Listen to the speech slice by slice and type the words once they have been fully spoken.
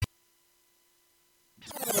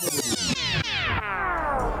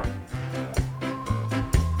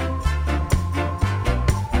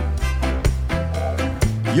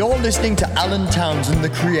You're listening to Alan Townsend, the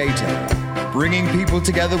creator, bringing people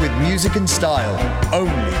together with music and style,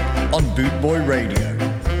 only on Bootboy Radio.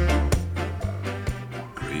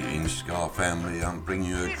 Greetings, Scar family. I'm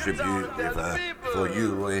bringing you a tribute for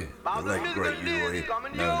Uroy, the late great Uroy,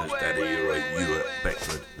 known as Daddy Uroy, Ewart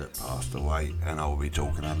Beckford, that passed away, and I'll be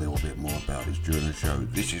talking a little bit more about this during the show.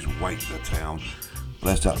 This is Wake the Town.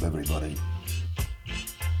 Bless up, everybody.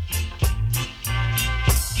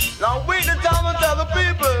 Now wake the town and tell the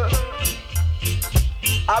people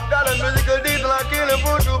I've got a musical disc like in a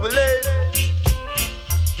food jubilee,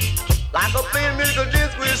 like a plain musical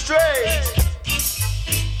disc with strings.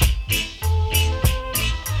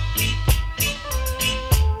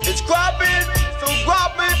 It's cropping, so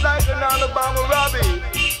cropping like an Alabama Robbie.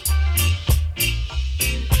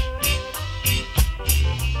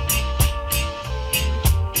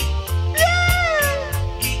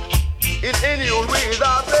 It's any old ways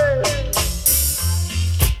out there.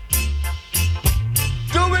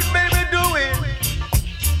 Do it, baby, do it.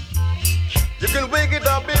 You can wake it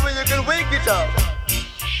up, baby, you can wake it up.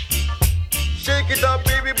 Shake it up,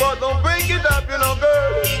 baby, but don't break it up, you know,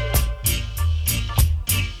 girl.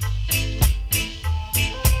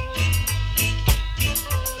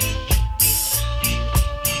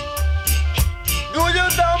 Do your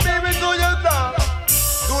thing, baby, do your thing.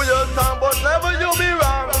 Do your thing, but never you be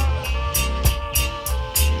wrong.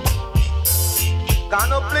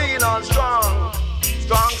 Gonna play it on strong,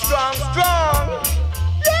 strong, strong, strong.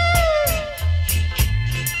 Yeah!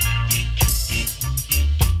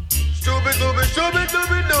 Stupid, stupid, stupid,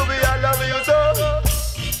 stupid, stupid, I love you so.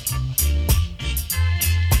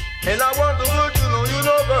 And I want the world to know you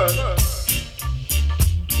know, girl.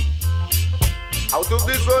 Out of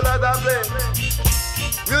this world that I play,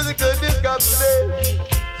 musical disco today.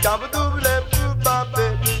 Shabba-dooba left to bop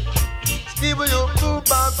it. Skibba-yoo,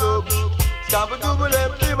 bop it.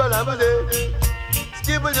 Shabba-dooba-lep, dibba-labba-day.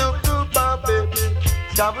 Skibba-doo-doo-bop-it.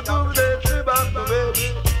 Shabba-dooba-lep, dibba-labba-day.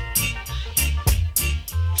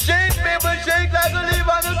 Shake, baby, shake like a leaf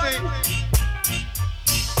on the tree.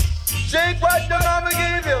 Shake what the mama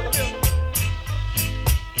gave you.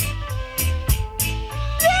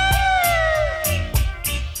 Yeah!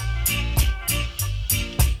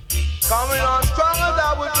 Coming on strong as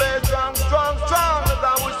I would play, strong, strong, strong as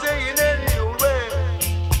I would say in any old way.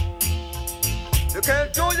 You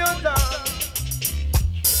can't do your time.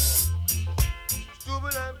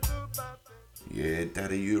 Yeah,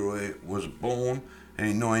 Daddy Uroy was born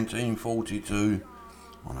in 1942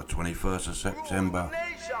 on the 21st of September.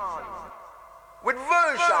 With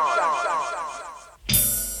version.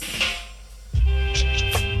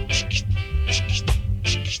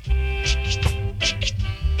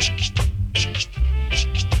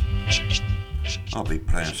 I'll be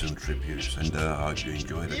playing some tributes, and I hope you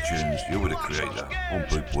enjoy the tunes. You're the creator on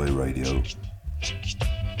Bootboy Radio.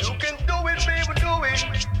 You can do it, baby, do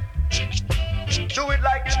it. Do it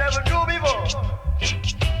like you never do before.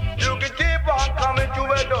 You can keep on coming to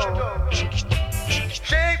a door.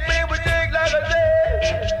 Shake, baby, shake like a day.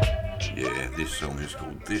 Yeah, this song is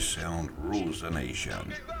called This Sound Rules the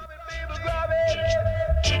Nation.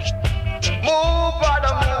 Move,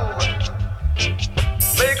 brother, move.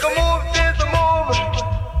 Make a move, there's a move.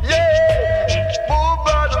 Yeah, move,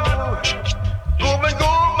 brother, move. Groove and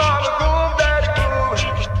groove, mama, groove, daddy, groove.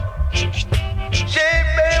 Shake,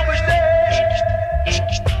 baby, shake.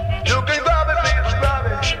 You can grab it, baby, grab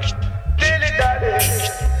it. Dilly, daddy.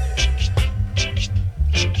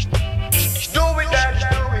 Do it, daddy,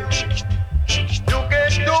 do it. You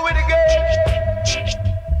can do it again.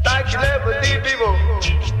 Like you never did before.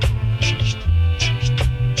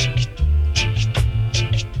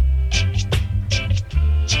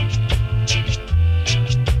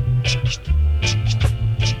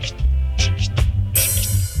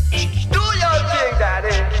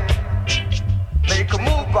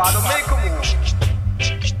 Gotta make a move.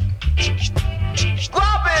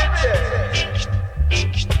 Grab it.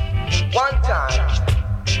 One time.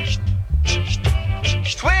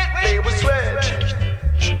 Sweat, baby, sweat.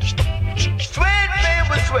 Sweat,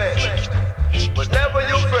 baby, sweat. Whatever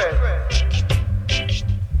you fret.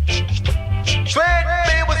 Sweat,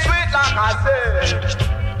 baby, sweat, like I said.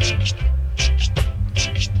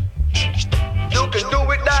 You can do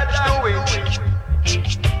it, not do it.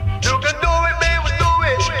 You can do it, baby, do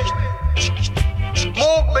it.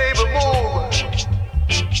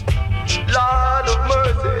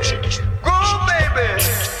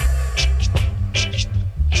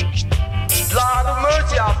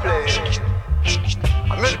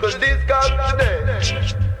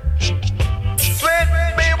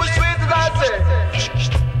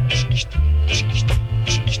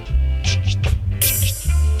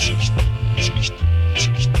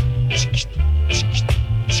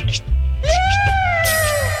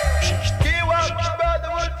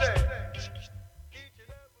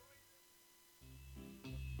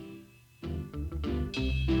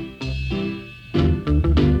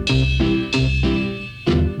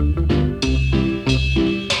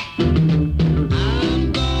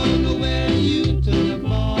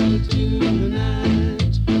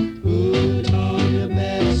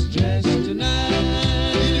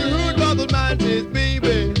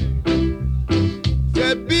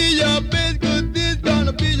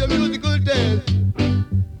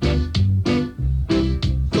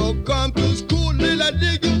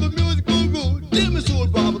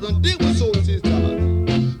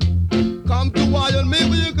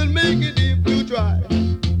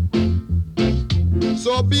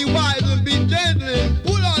 So be wise and be gentle and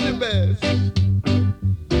put on the best.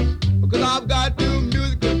 Because I've got new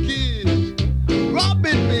musical keys. Drop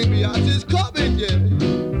it, baby, I just coming, yeah.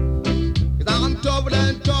 Because I'm tougher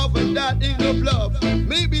than tough and that ain't no bluff.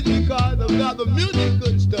 Maybe it's because I've got the music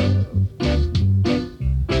good stuff.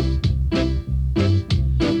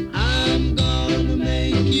 I'm gonna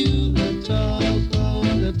make you the talk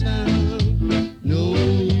of the town. No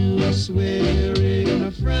use swearing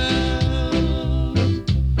or frown.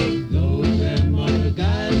 Though them other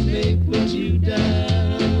guys may put you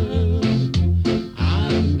down,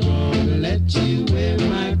 I'm gonna let you wear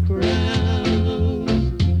my crown.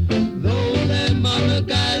 Though them other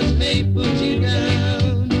guys may put you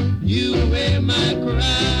down, you wear my crown.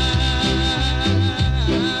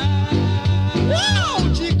 Wow,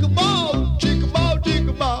 chickaboo, chickaboo,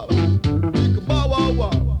 chickaboo, chickaboo, wow,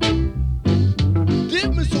 wow.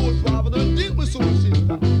 Dig me soul, father, dig me soul,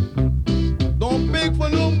 sister. Don't beg for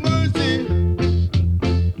no mercy.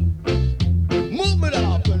 Move it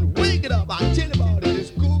up and wake it up. I tell you about it,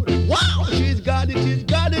 it's good. Wow, she's got it, she's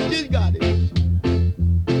got it, she's got it.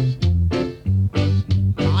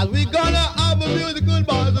 Are we gonna have a musical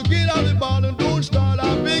bar? So get out the bar and don't start.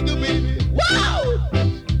 I beg you, baby. Wow!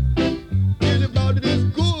 Tell you about it, it's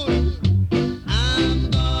good.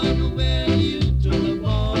 I'm gonna wear you to the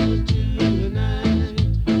ball tonight.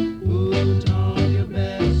 Put on your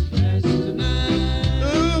best dress tonight.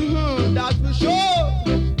 That's for sure.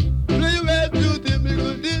 Play your best music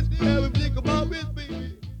because this everything about this,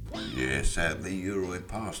 baby. Yeah, sadly, Uroy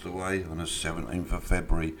passed away on the 17th of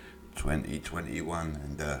February 2021.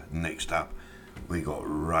 And next up, we got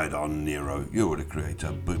Ride On Nero, Uroy the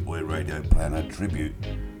Creator, Bootboy Radio playing a tribute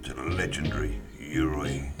to the legendary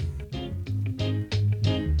Uroy.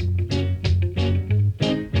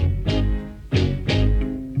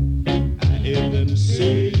 I hear them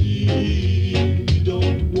say you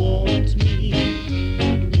don't want me,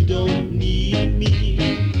 you don't need me,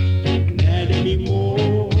 not anymore.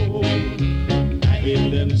 I hear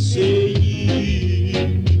them say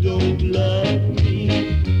you don't love me,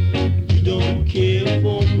 you don't care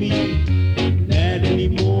for me, not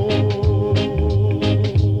anymore.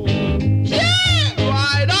 Yeah!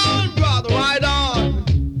 Right on, brother, right on.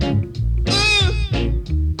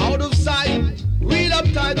 Out of sight, real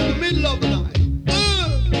uptight in the middle of the night.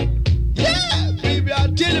 Yeah, baby,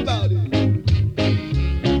 I'll tell you about it.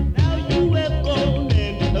 Now you have gone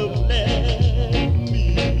and have left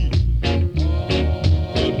me,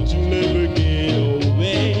 but you never get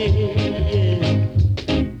away.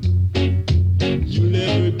 You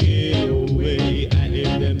never get away. I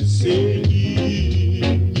hear them say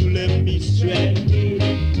you left me stranded,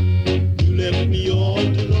 you left me all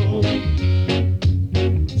alone.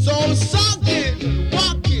 So suck it,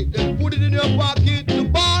 rock it, and put it in your pocket. The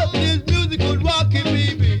bar is musical, rock it,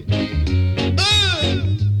 baby.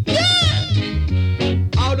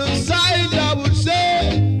 Yeah! Out of sight, I would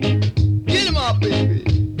say. Get him up, baby.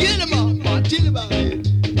 Get him up. I'll tell you about it.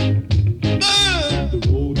 The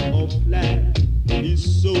road of life is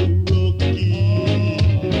so rocky,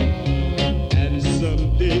 and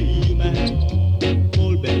someday you might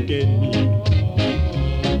fall back at me.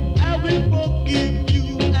 I will forgive you,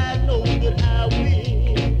 I know that I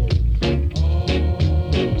will,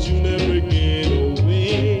 but you never get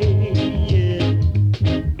away, yeah.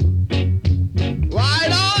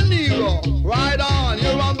 Right on, Nero, right on,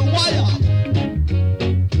 you're on the wire.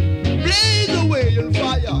 Blaze away your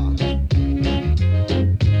fire.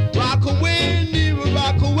 Rock away, Nero,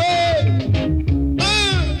 rock away.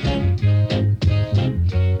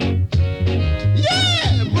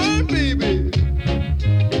 Yeah, burn, baby.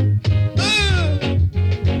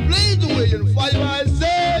 Blaze away your fire, I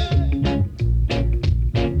say.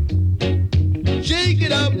 Shake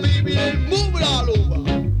it up, baby, and move it all over.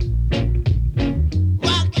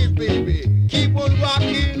 Rock it, baby. Keep on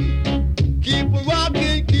rocking. Keep on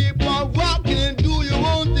rocking, keep on rocking, and do your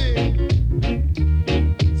own thing.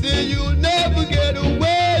 Say you'll never get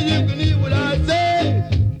away, you can hear what I say.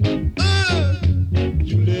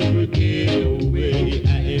 You never get away, I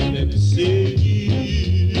hear them say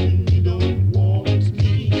you don't want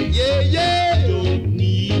me. Yeah, yeah. You don't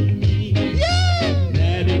need me. Yeah.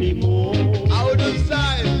 Not anymore. Out of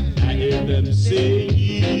sight. I hear them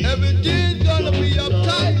say everything's gonna be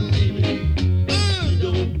uptight, baby. You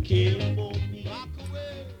don't care for me. Rock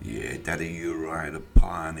away. Yeah, Daddy Uroy, the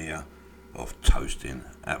pioneer of toasting,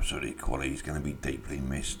 absolute quality. He's going to be deeply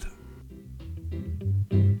missed.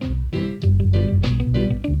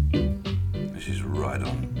 This is Ride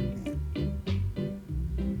On.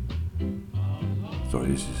 Sorry,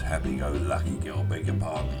 this is Happy Go Lucky Girl, beg your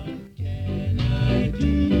pardon.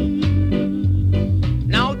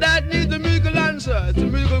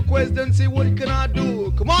 request and say what can I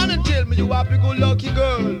do? Come on and tell me, you happy-go-lucky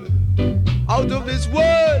girl, out of this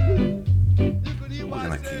world. We're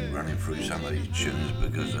going to keep running through some of these tunes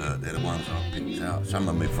because they're the ones I picked out, some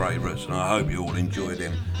of my favourites, and I hope you all enjoy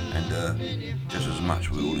them. And just as much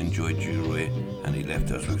we all enjoyed Juroy, and he left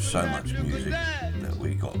us with so much music that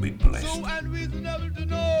we got to be blessed. So unreasonable to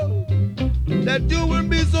know that you will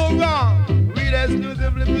be so wrong. Read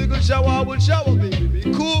exclusively because shower will shower, baby.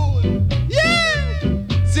 Be cool. Yeah!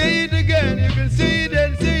 Say it again. You can say it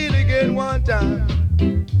and say it again one time.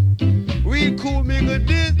 Read cool, me good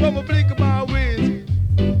this from a blink of my ways.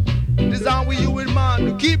 Design with you in mind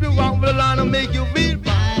to keep you wrong with the line and make you feel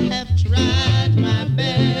fine. I have tried my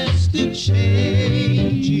best to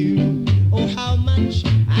change you. Oh, how much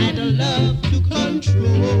I'd love to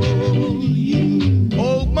control you.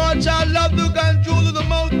 Oh, much I love to control the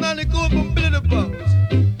most, and it goes from billy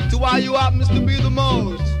to why you happens to be the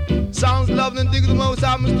most. Sounds lovely and think the most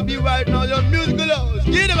happens to be right now. Your musical loves.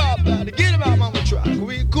 Get him out, buddy. Get him out, mama track.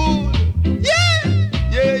 We cool. Yeah!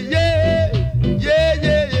 Yeah, yeah. Yeah,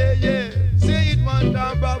 yeah, yeah, yeah. Say it one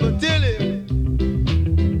time, brother. Tell him.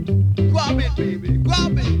 Grab it, baby.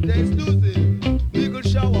 Grab it. That's exclusive. Legal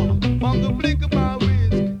shower. From the blink of my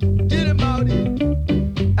wrist. Get him out here.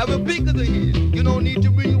 Have a pick of the head. You don't need to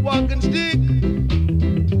bring a walking stick.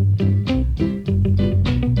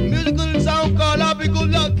 Musical sound called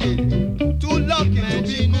happy-go-lucky. Too lucky to be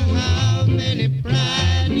Imagine good. how many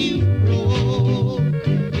pride you broke.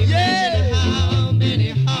 Imagine how many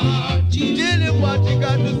hearts you Tell him what you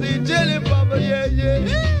got to say. Tell him, Papa. Yeah, yeah.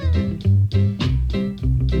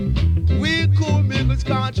 We cool, Mickles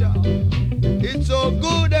Concha. It's so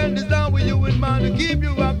good and designed with you in mind to keep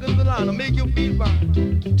you rocking the line and make you feel fine.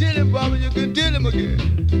 Tell him, Papa, you can tell him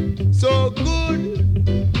again. So good,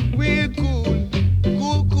 we cool.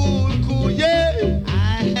 Cool, cool, cool, yeah.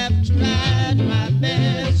 I have tried my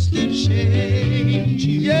best to change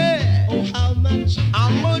you. Yeah. Oh, how much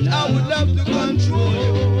I would love to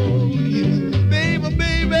control you. Baby,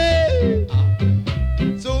 baby.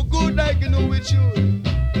 So good like you know it should.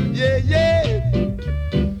 Yeah, yeah.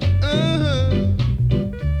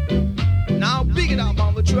 Now pick it up,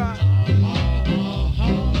 mama, try.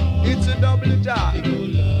 It's a double job.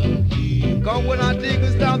 Come when I take a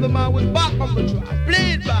stop, the man was back on the track.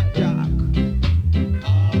 Play it back, Jack.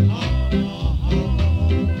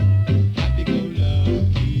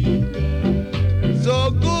 So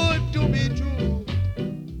good to be true.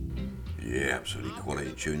 Yeah, absolutely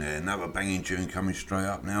quality tune there. Another banging tune coming straight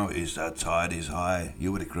up now is Tide is High.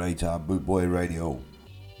 You were the creator, Boot Boy Radio.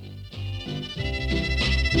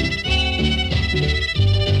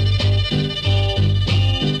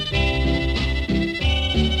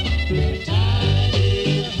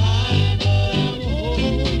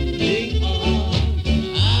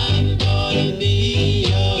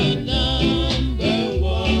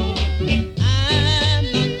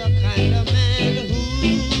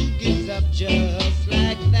 just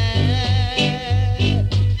like that.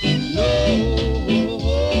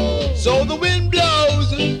 No. So the wind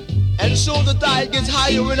blows, and so the tide gets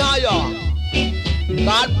higher and higher.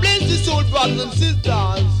 God bless the soul brothers and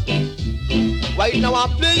sisters. Right now I'm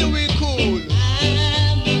playing real cool.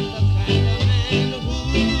 I'm not the kind of man who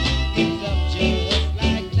gives up just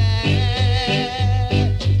like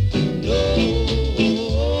that. No.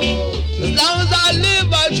 As long as I live,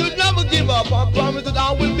 I should never give up. I promise that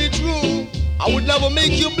I will be true. I would never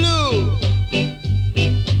make you blue.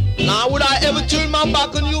 Now would I ever turn my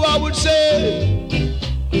back on you, I would say.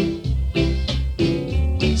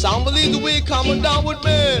 Some believe the way coming down with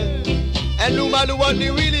me. And no matter what they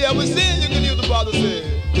really ever say, you can hear the brother say.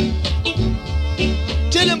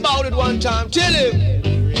 Tell him about it one time, tell him.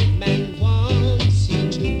 Every man wants you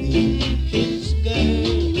to be his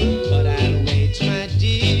girl, but I'll wait, my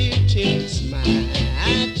dear, till it's my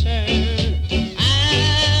turn.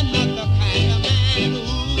 I'm not the kind of man who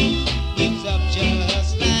gives up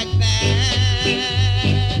just like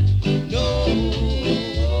that. No.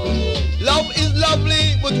 Love is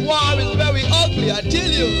lovely, but war is very ugly, I tell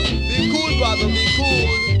you. Be cool, brother, be cool.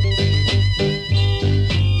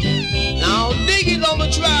 Now dig it on the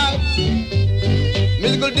track.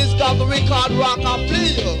 Musical discovery card rock, I'll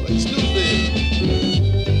play you exclusive.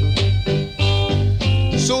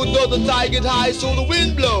 So though the tide get high, so the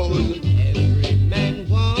wind blows. Every man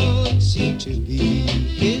wants you to be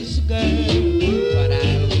his girl, but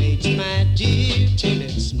I'll wait, my dear, till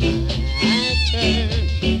it's my turn.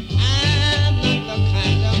 I'm not the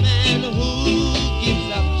kind of man who gives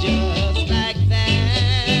up just like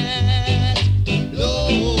that. No.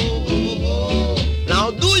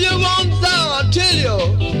 Now do your wrong thing, I tell you,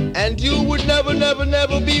 and you would never, never,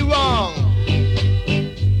 never be wrong.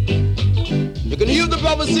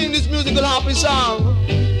 brother sing this musical happy song.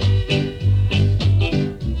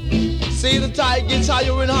 See the tide gets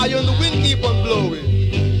higher and higher and the wind keep on blowing.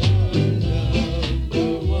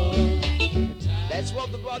 That's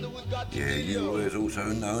what the brotherhood got to Yeah, Hugh Roy is also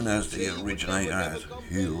known as the originator as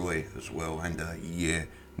Hugh Roy as well. And yeah,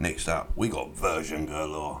 next up we got Version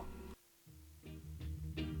Galore.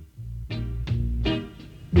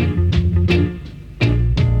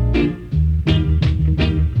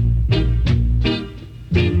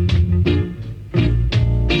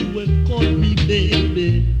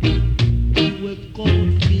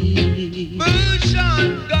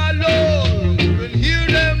 Version galore, you can hear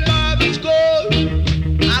them marbles call.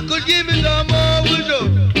 I could give it some more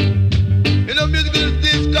wisdom. In the music is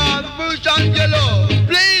this called version galore.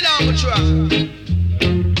 Play it on the track.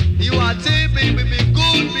 You want to say, baby, be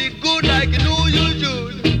good like you know you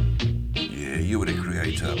should. Yeah, you were the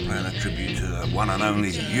creator, playing a tribute to the one and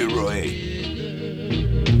only Hugh Roy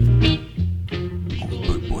on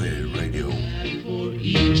Boot Boy Radio.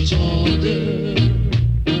 Each other.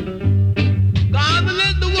 Gotta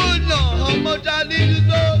let the world know how much I need to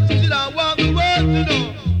know. Still I want the world to know.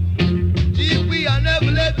 Gee, we I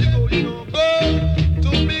never let you go, you know. Go to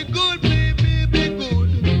be good, be good.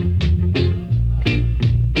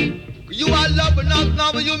 You are love but not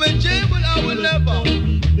now, but you may change, but I will never.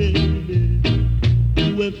 Baby,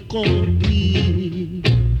 you have called me,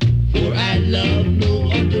 for I love no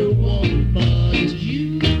other one but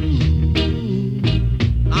you.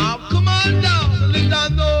 Now come on down and let I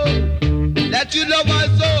know that you love my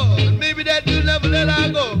soul, and maybe that you never let her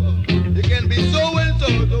go. You can be so and so,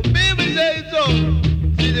 so baby say so.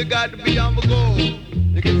 See you got to be on the go.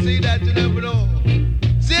 You can see that you never know.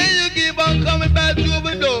 See you keep on coming back to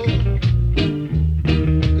the door.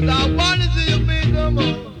 'Cause I want to see you be no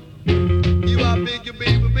more. You are big, you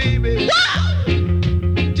baby. Wow!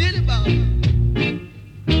 Tell about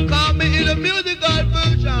it. Call me in the musical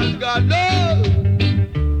version, God love.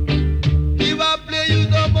 If I play you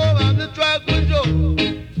some more, I'm the track with you.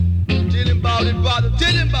 Tell him about it, brother,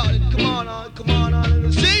 tell him about it. Come on,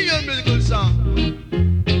 and sing your musical song.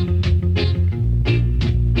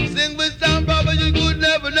 Sing with sound, brother, you could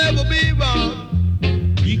never be wrong.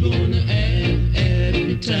 We gonna have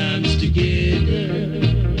happy times together.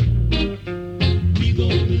 We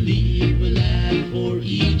gonna live a life for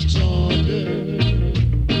each other.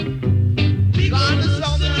 We Gonna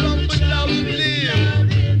sound the trumpet loud and clear.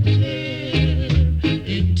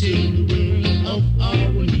 Into the world of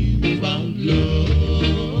our newfound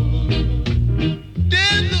love.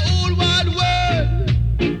 There's the old wide world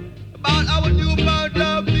about our newfound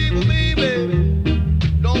love, people, baby.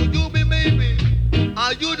 Don't you be maybe,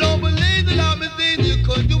 and you don't believe that I'm a thing. You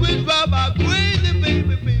could do it by my crazy,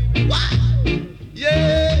 baby. Wow,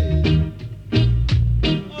 yeah.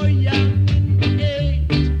 Are young in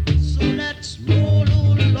age, so let's roll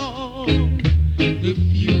along. The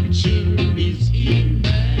future is in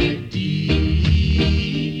my deed.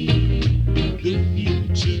 The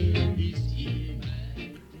future is in my.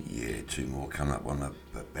 Yeah, two more coming up on the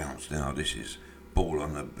bounce now. This is Ball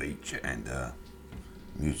on the Beach and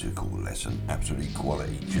musical lesson. Absolutely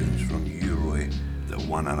quality tunes from Hugh Roy, the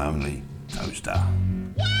one and only Toaster.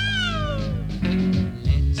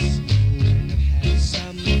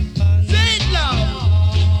 Say it loud.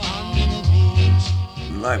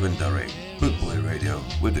 Live and direct, Boot Boy Radio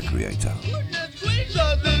with the creator. Goodness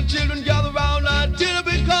gracious, little children gather round until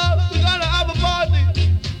because we're gonna have a party.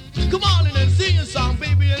 Come on in and sing a song,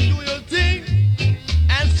 baby, and do your thing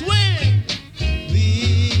and swing.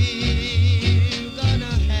 We're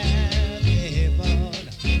gonna have a ball,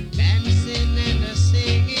 dancing and a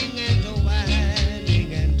singing and a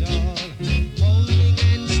whining and all, holding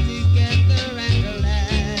hands together and a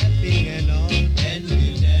laughing and all, and we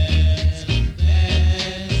dance,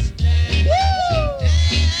 dance, dance, Woo!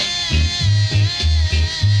 dance.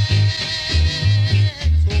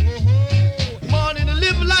 Come on in and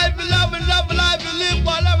live life and love life and live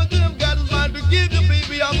while everything got is mine to give you,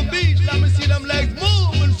 baby, on the beach. Let me see them legs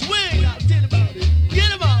move and swing. Now tell about it. Get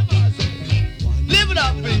them out, I say. Live it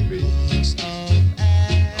up, baby.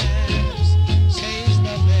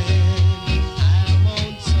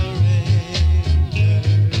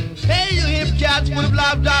 Hey, you hip cats with a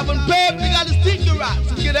live dive and pep, you gotta stick your rocks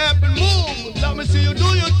and get up and move. Let me see you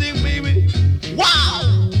do your thing, baby.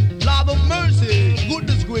 Wow! Lord of mercy,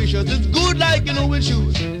 goodness gracious, it's good like you know it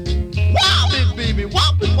should. Wow, big baby,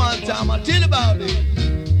 whop it one time, I'll tell you about it.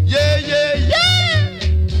 Yeah, yeah, yeah!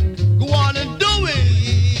 Go on and do it!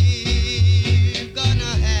 We're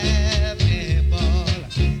gonna have a ball,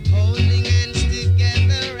 holding hands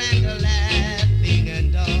together and a laughing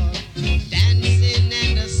and all, dancing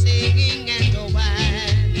and a singing and a whining.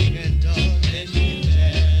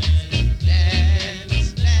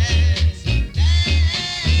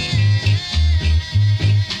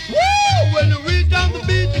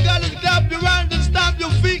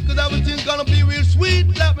 gonna be real sweet,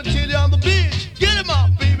 let me tell you on the beach. Get him up,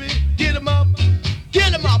 baby, get him up.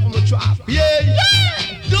 Get him up on the track. Yeah,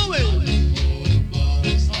 yeah, do it.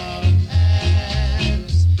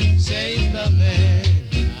 Save the man,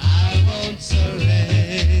 I won't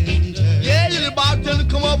surrender. Yeah, you the bartender,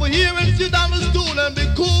 come over here and sit on the stool and be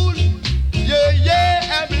cool. Yeah,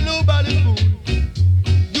 yeah, and be nobody's fool.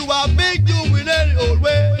 You are big, you in any old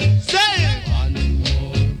way. Say it. One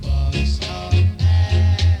more box of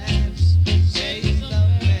abs. Save the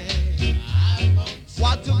man, I won't surrender.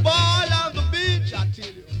 What's the ball on the beach, I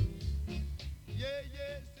tell you. Yeah,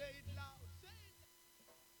 yeah, say it loud, say it.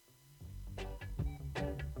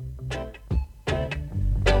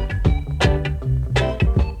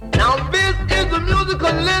 Now this is the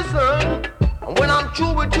musical lesson. And when I'm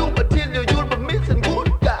through with you, I tell you, you'll be missing good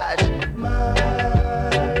guys. My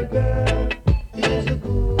girl is a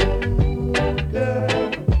good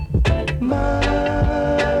girl. My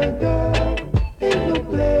girl is a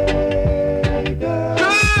play girl.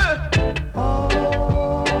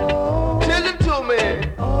 Oh, tell it to me.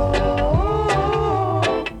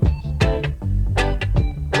 Oh,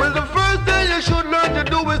 well, the first thing you should learn to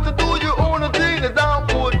do is to do your own thing, as I'm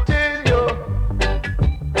going to tell you.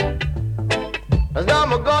 As I'm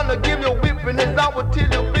gonna give you a whipping, as I will tell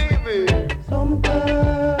you, baby. Sometimes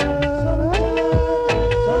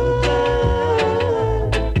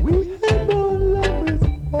we have more lovers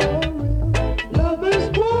for real. Lovers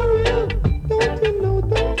for real. Don't you know,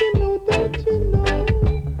 don't you know, don't you know?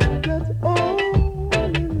 That's all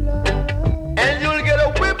in life. And you'll get a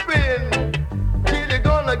whipping. Till you're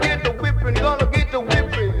gonna get the whipping, gonna get the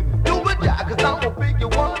whipping. Do it, yeah, cause I'm gonna pick you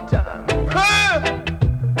one time. Hey!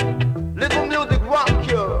 Little music rock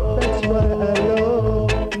you. That's why I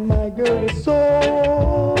love my girl so.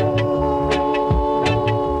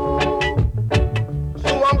 So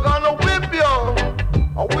I'm gonna whip you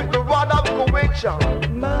with the rod of correction.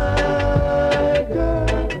 My girl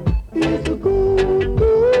is a good, good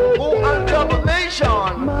girl. And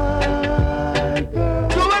revelation. My girl.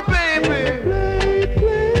 Do it, baby.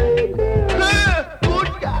 Play, girl. Hey, good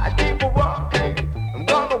guys, keep it rocking. I'm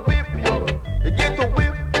gonna whip you. You get the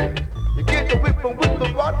whipping. You get the whipping with the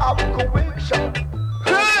rod of correction.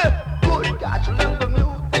 Hey, good guys, you let the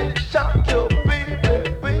music shock you, baby,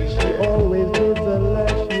 baby. She always lives the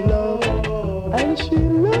life she loves, and she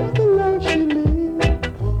loves the life she lives.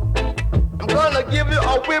 I'm gonna give you a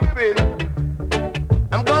whipping.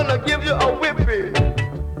 I'm gonna give you a whipping.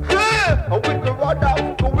 Hey, with the rod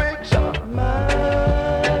of correction. My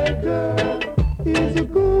girl is a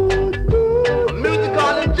good, good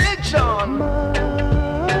musical injection. My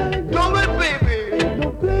girl, do it, baby. Ain't no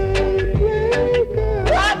play, girl.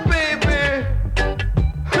 What, baby?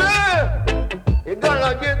 Hey, you're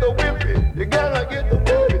gonna get the whipping. You're gonna get the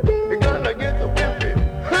whipping. You're gonna get the whipping.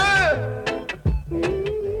 Hey.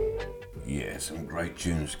 Yeah, some great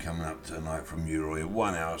tunes coming up tonight from you, Roy.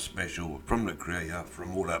 1 hour special from the creator,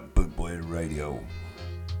 from all that Boot Boy Radio.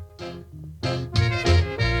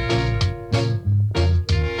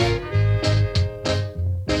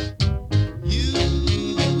 You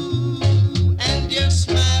and your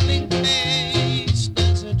smiling face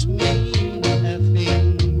doesn't mean a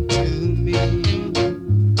thing to me.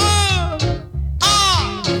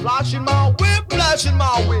 Flashing my whip, flashing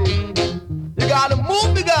my whip. You gotta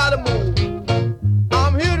move, you gotta move.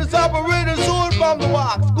 I'm here to separate the soul from the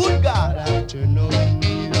wax. Good God. After knowing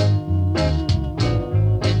you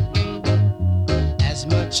as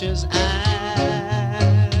much as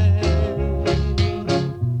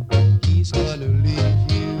he's gonna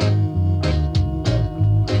leave you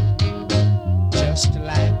just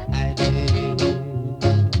like I did.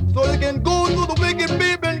 So you can go to the wicked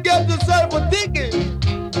people and get yourself a ticket.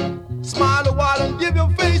 Smile a while and give your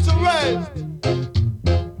face a rest.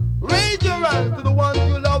 Raise your hands to the ones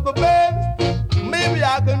you love the best. Maybe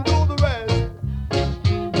I can do the rest.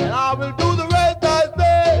 And I will do the rest, I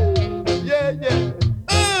say. Yeah, yeah.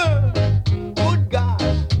 Good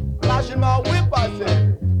gosh. Flashing my whip, I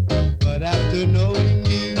say. But after knowing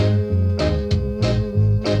you,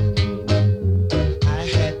 I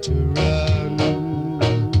had to run.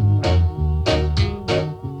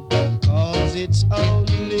 'Cause it's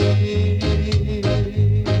only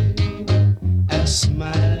a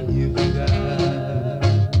smile you've got.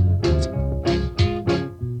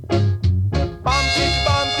 Bam, chitty,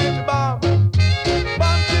 bam, chitty, bam.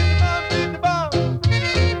 Bam, chitty, bam, chitty, bam.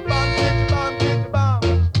 Bam, chitty, bam, chitty, bam.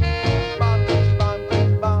 Bam, chitty, bam,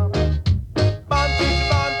 chitty, bam. Bam, chitty,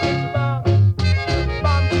 bam, chitty, bam.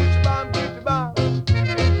 Bam, chitty, bam, chitty, bam.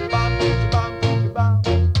 Bam, chitty, bam, chitty, bam.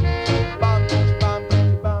 Bam, chitty, bam,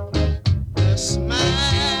 chitty, bam. The smile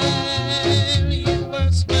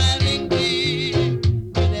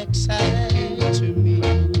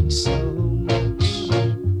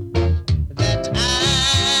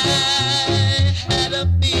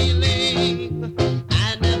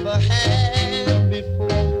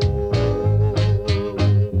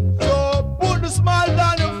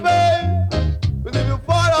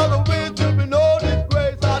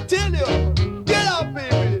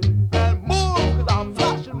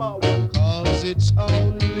 'cause it's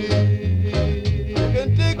only You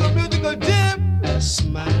can take a musical dip. a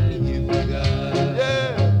smile you got.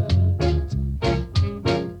 Yeah.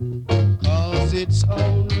 'Cause it's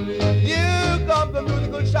only Here comes the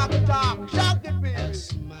musical shock attack. Shock it, a baby.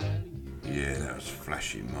 smile you Yeah, that was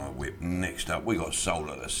flashing my whip. Next up, we got Soul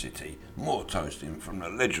of the City. More toasting from the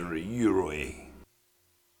legendary Uroy.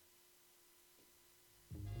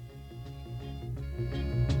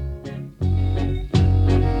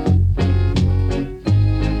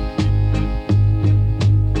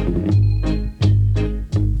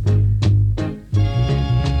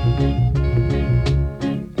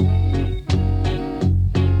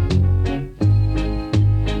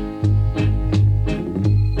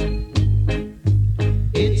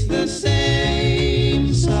 It's the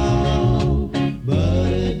same song,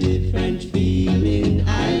 but a different feeling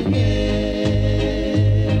I get.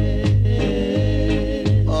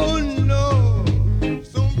 Oh no.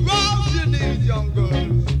 So rub your knees, young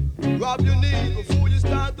girls. Rub your knees before you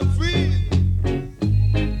start to freeze.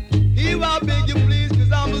 Here I beg you please,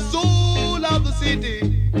 'cause I'm the soul of the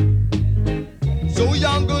city. So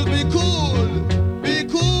young girls, be cool. Be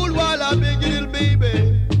cool while I beg you, little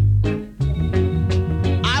baby.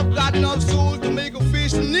 I've got enough soul to make a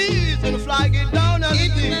fish sneeze and a fly get down on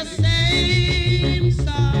It's the the same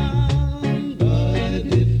song, but a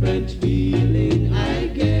different feeling I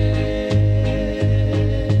get.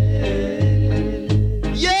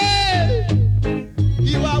 Yeah!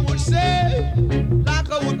 Here I would say, like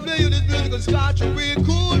I would play you this musical scotch, be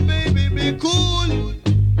cool, baby, be cool.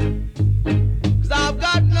 'Cause I've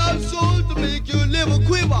got enough soul to make your liver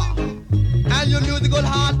quiver. And your musical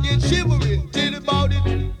heart get shivering. Tell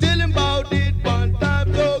about it, one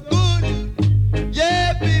time so good.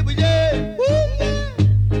 Yeah, baby, yeah. Woo, yeah.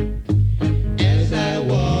 As I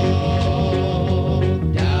walk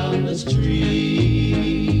down the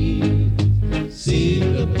street,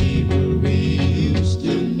 seeing the people we used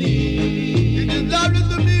to meet. It is lovely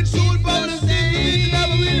to meet soul power and sing to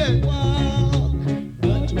never really. Walk,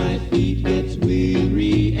 but my feet get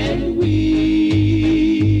weary and weak.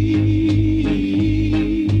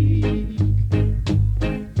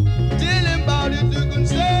 Tell him about it, you can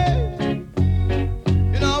say.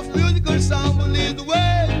 Enough musical sound will lead the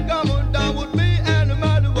way. Come on down with me, and no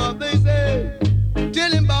matter what they say.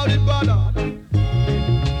 Tell him about it, brother.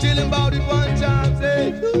 Tell him about it one time,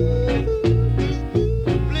 say.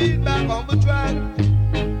 Please back on the track.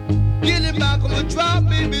 Get him back on the track,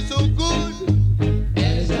 baby, so good.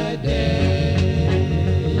 As I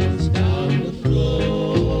dance down the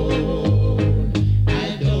floor,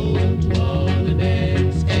 I don't wanna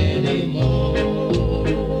dance anymore.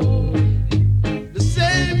 The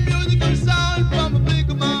same musical sound from a big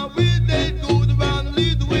amount with they goes around and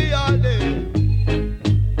lead the way all day.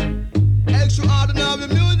 Extraordinary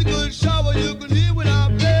musical shower you can hear when I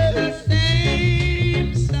play. The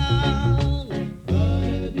same song,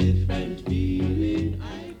 but a different feeling I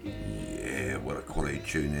get. Yeah, what a quality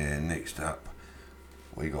tune there. Next up,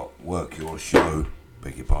 we got Work Your Show.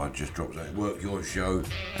 Beg your pardon, just dropped that. Work Your Show.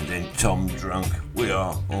 And then Tom Drunk. We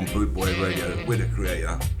are on Boot Boy Radio. We're the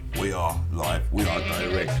creator. We are live. We are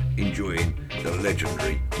direct. Enjoying the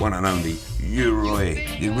legendary, one and only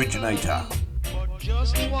Uroy, the originator.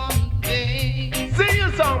 Just one day, Sing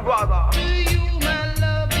your song, brother. to you my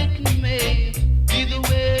love it may be the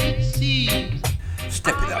way it seems.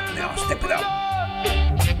 Step it up now, step it up.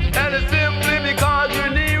 And it's simply because you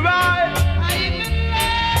need right. I even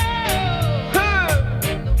love Huh.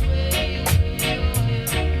 the way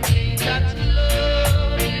you got to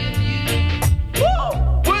love with you.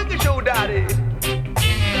 Woo! Where's the show, daddy?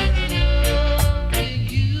 Love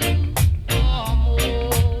with you for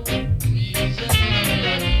more reasons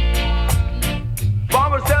than one. From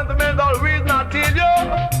a sentimental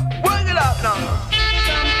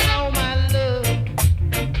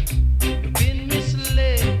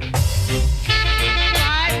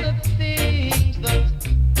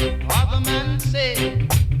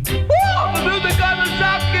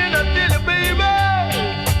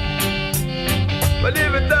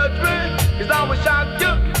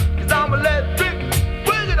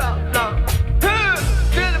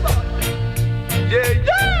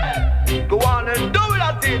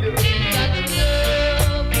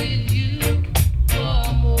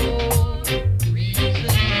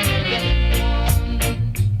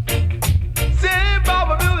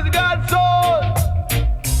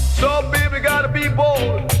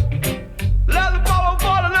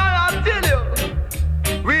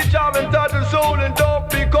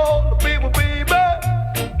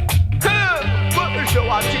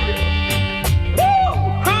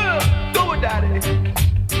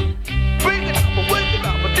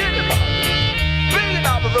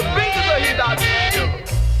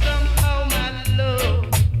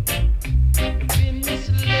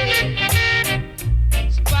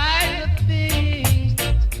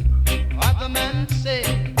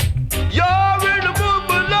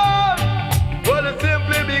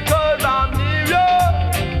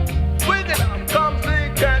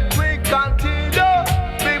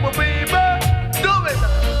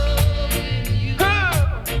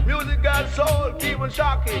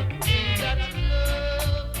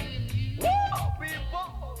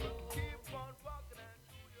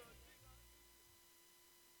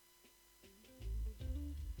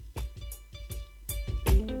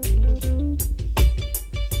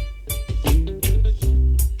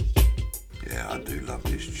I do love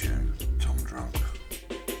this tune, Tom Drunk.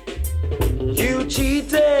 You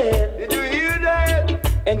cheated, did you hear that?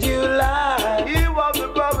 And you lied, hear what the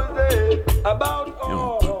brother said about You're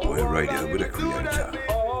on Boot Boy Radio with a creator.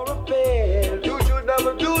 You should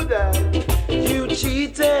never do that. You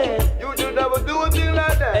cheated, you should never do a thing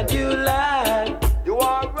like that. And you lied, you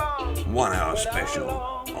are wrong. 1 hour special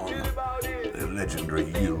on the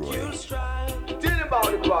legendary U-Roy. Tell him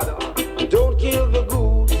about it, brother. Don't kill the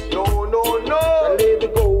goose. No, no, no. Lay the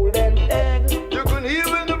golden egg. You can hear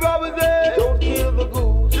when the robber says. Don't kill the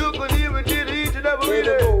goose. You can hear it till each and every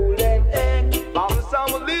day. Lay the golden egg. Mama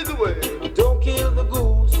Sam will lead the way. Don't kill the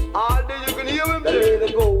goose. All day you can hear him say. Lay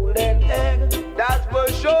the golden egg. That's for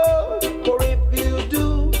sure. For if you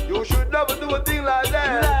do, you should never do a thing like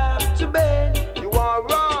that. You have to beg. You are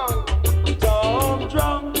wrong. Tom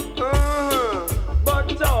drunk.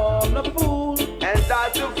 But Tom the fool. And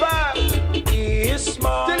that's a fact. He is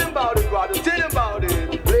smart. Tell him about it, brother. Tell him about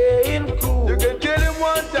it. Playing cool. You can tell him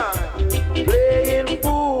one time. Playing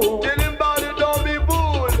fool. Tell him about it. Don't be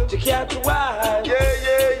fooled. To catch a wise. Yeah,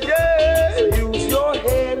 yeah, yeah. So use your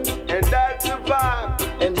head. And that's a fact.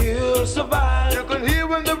 And you'll survive. You can hear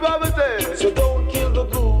when the robber says. So don't kill the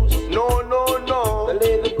goose. No, no, no.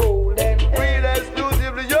 Lay the golden egg. Real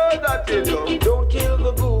exclusively yours, I tell you. Don't kill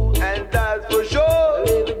the goose. And that's for sure.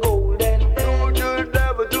 Lay the golden egg. You should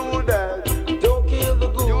never do that. Don't kill the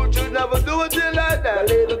goose. You should never do a thing like that.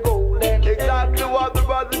 Lay the golden egg. Exactly what the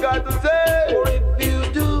brother got to say. Or if you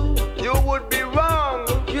do, you would be wrong.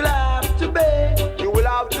 You'll have to beg. You will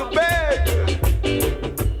have to beg.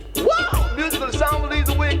 Wow! Musical sound leads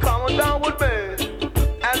the way, coming down with me.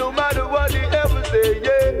 And no matter what he ever say,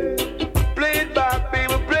 yeah. Play it back,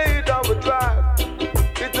 baby, play it on the track.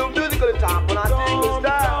 It's a musical top when I take a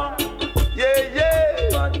style. Yeah, yeah.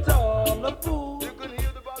 But Tom the fool. You can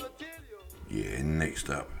hear the brother tell you. Yeah, next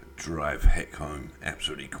up, Drive Heck Home.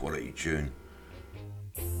 Absolutely quality tune.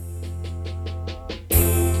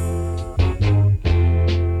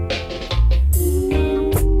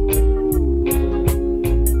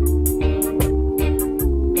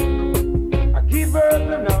 I give her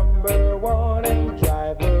the number one and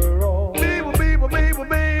drive her home. Baby, baby, baby,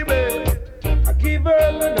 baby. I give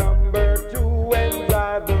her the number two and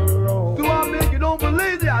drive her home. Do I make you don't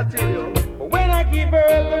believe it, I tell you. But when I give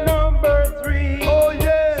her the number three, oh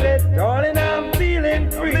yeah, said, darling, I'm feeling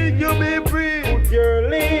free. Make you be free. Put your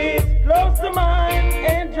lips close to mine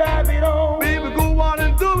and drive it home. Baby, go on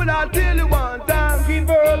and do it, I'll tell you one time. Give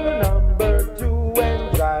her the number two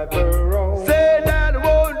and drive her home. Say that I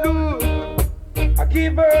won't do. I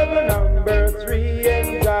give her the number three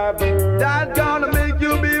and drive her. That's gonna make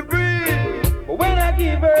you be free. But when I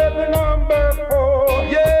give her the number four,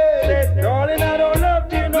 yeah, said, darling, I don't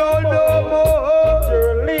love you no more. Put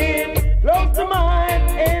your lips close to mine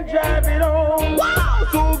and drive it home. Wow,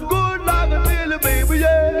 so good like a silly baby,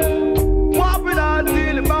 yeah. Whop it out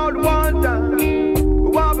till about one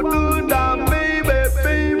time. Whop it good time, baby,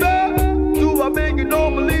 baby. Do I make you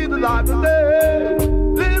don't believe the life I say?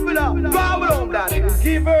 Live it up, drive it home, daddy.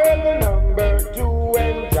 Give her the number two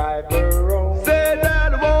and drive her home. Say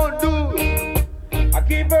that I won't do. I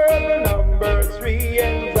give her the number three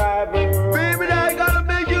and drive her home. Baby, I gotta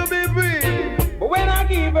make you be free. But when I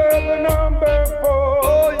give her the number four,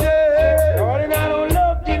 oh yeah, darling, I don't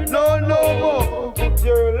love you no more. Put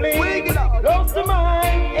your lips close to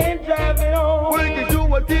mine and drive it home. We can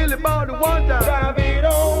do a deal about it one time. Drive it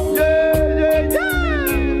home. Yeah, yeah,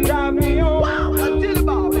 yeah. Drive me home. Wow, I tell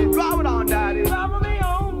about it. Drive it on, daddy. Drive me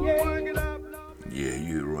home, yeah. Yeah,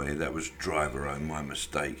 U-Roy, that was Drive Her Home, my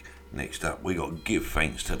mistake. Next up, we got Give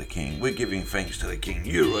Thanks to the King. We're giving thanks to the King.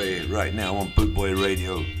 U-Roy right now on Boot Boy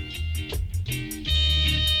Radio.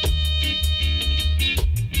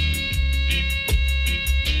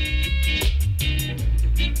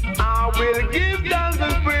 I will give thanks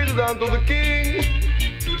and praises unto the King,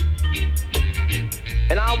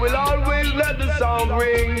 and I will always let the song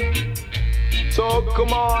ring. So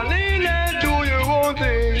come on in and do your own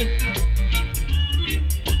thing.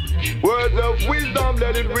 Words of wisdom,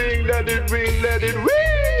 let it ring, let it ring, let it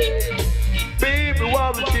ring. Baby,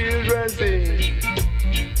 while the children sing,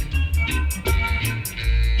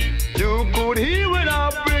 you could hear when I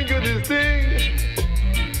bring you this thing.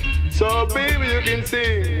 So baby, you can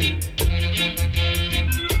sing.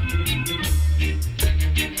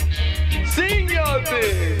 Sing your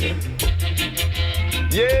thing.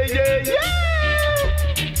 Yeah, yeah, yeah.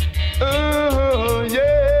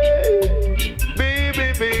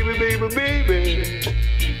 baby, baby.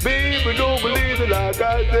 Baby, don't believe it like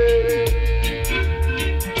I say.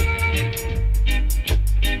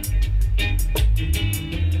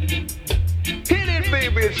 Hit it,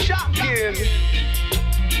 baby, it's shocking.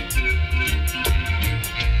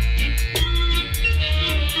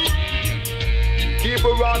 Keep a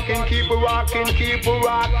rockin', keep a rockin', keep a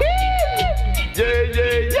rockin'. Yeah,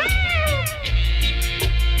 yeah, yeah.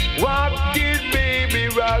 Rock it, baby,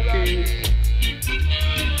 rock it.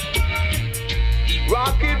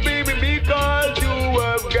 Rock it, baby, because you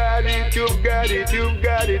have got it, you've got it, you've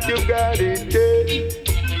got it, you've got it, yeah.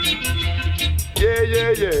 Yeah,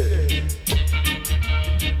 yeah, yeah.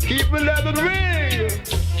 Keep it let it ring.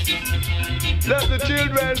 Let the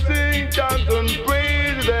children sing chants and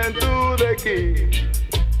praises unto the King.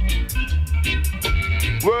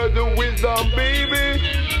 Words of wisdom, baby,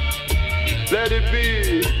 let it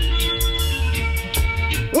be.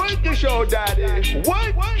 Work your show, daddy,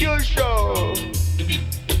 work your show.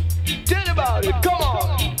 Tell about it, come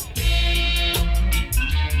on.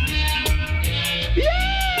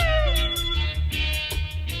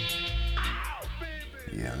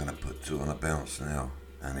 Yeah, I'm gonna put two on a bounce now,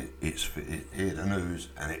 and it hear the news,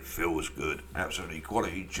 and it feels good. Absolutely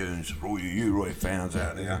quality tunes for all you Uroy fans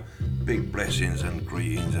out there. Big blessings and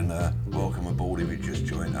greetings, and welcome aboard if you just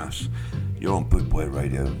joined us. You're on Boot Boy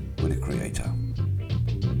Radio with the Creator.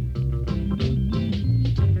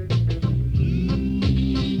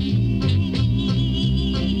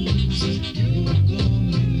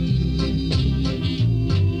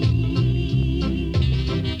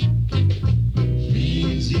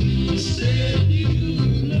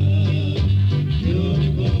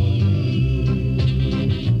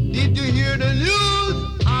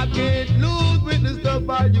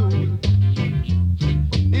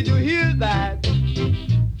 Did you hear that?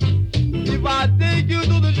 If I take you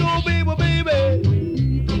to the show, baby, baby,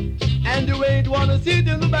 and you ain't wanna sit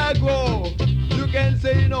in the back row, you can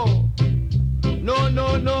say no. No,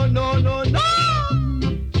 no, no, no, no, no.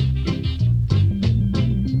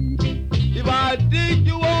 If I take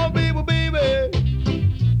you on, baby, baby,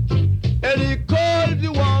 and he calls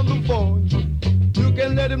you on the phone, you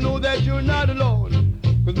can let him know that you're not alone.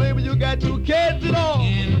 Cause maybe you got two kids at home.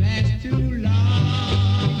 And that's too long.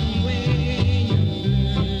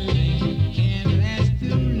 Can't last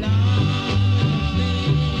too long.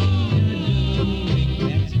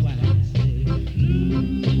 That's what I say.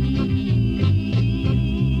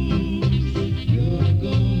 You're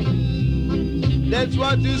going. That's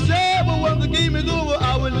what you say, but when the game is over,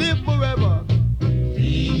 I will live forever.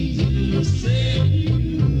 Things you say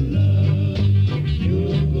you love.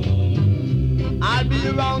 You're going. I'll be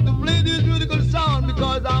around to play this musical sound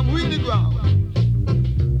because I'm with the ground.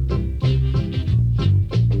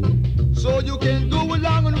 So you can go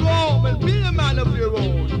along and roam and be a man of your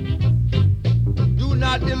own. Do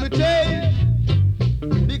not imitate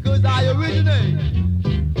because I originate.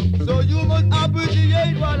 So you must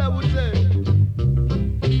appreciate what I would say.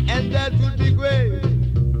 And that would be great.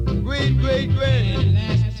 Great, great, great. Can't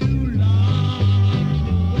last too long.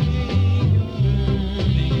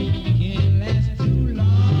 Can't last too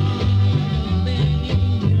long.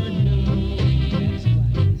 That's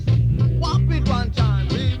what I say. Whop it one time,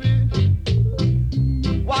 baby.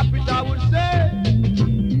 Whop it, I would say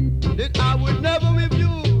that I would never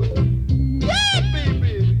refuse. Yeah,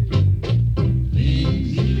 baby.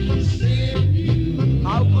 Things you say you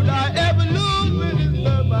How could I ever lose when it's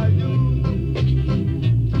love by you?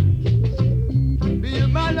 Be a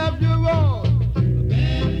man of your own.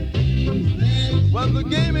 When the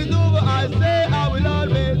game is over, I say I will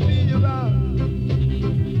always be around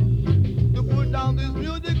to put down this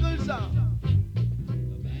musical sound.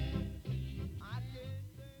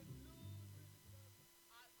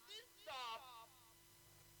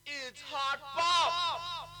 It's hot pop.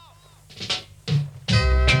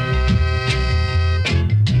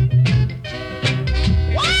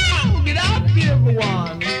 Wow! Get out here,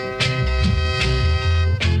 everyone.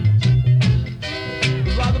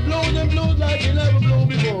 You'd rather blow them blows like you never blown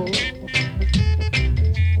before.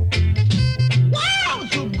 Wow!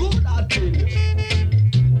 So good, I tell you.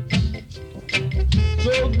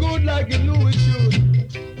 So good like you knew it should.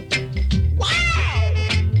 Wow!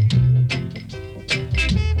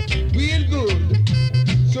 Real good.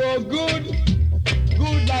 So good.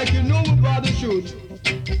 Good like you know a brother should.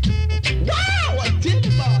 Wow! I tell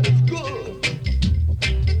you about it's good.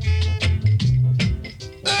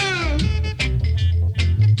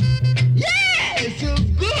 Yeah! So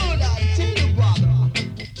good, I tell you, brother.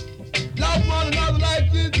 Love one another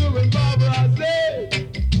like this, and Barbara, I say.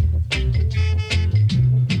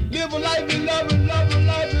 Live a life and love and love and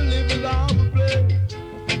life and live a love and play.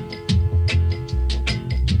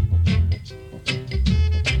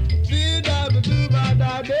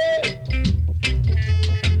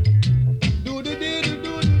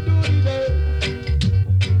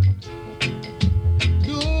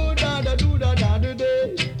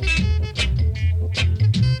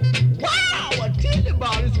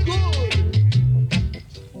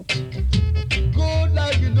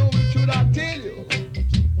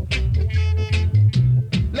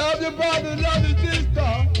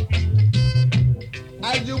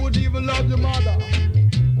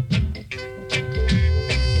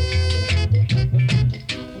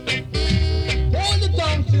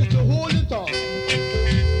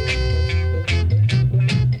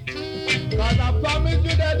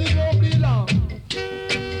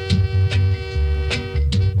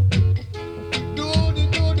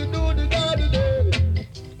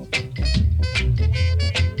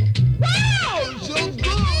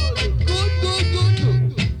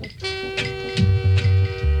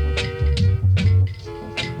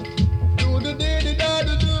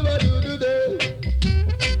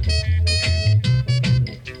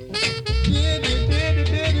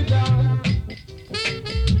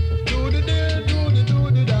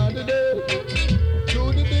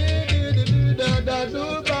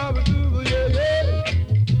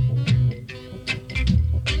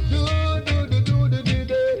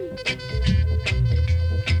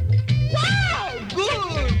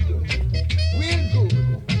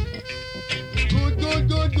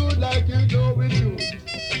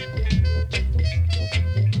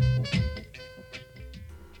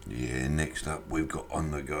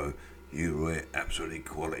 Euro. Uroy, absolutely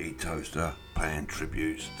quality toaster, paying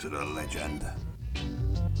tributes to the legend.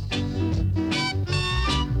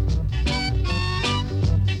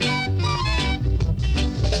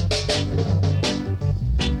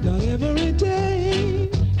 Not every day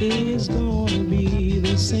is gonna be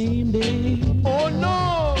the same day. Oh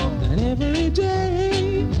no! And every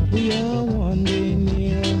day we are one day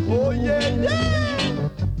near. Oh yeah!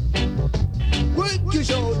 Quick your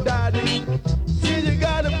show, daddy. See, you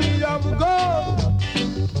gotta be on the go.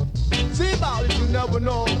 See about it, you never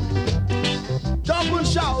know. Jump and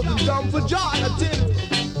shout and jump for joy, I tell you.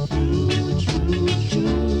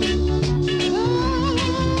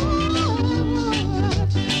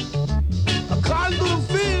 I can't do the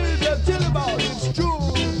feeling I tell about it. It's true,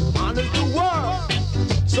 honest the world.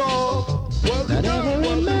 So, work it done,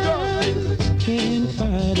 work it done. Can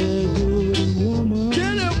find a good woman.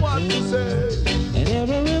 Tell him what to say. And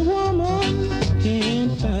every woman can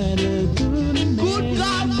find a good man. Good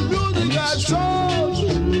God, music and soul.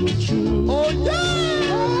 Oh yeah.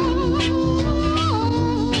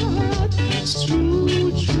 It's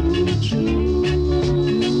true, true, true.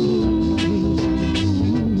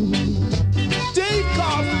 Take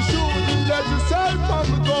off your shoes and let yourself on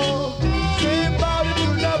the go. Say about it, you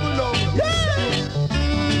never know. Yeah.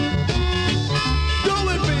 Do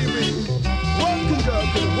it, baby. Working girl,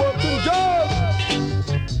 working job.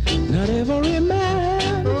 Not every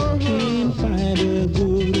man can find a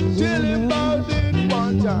good Tell him woman. about it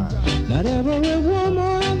one time. Not every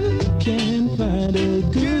woman can find a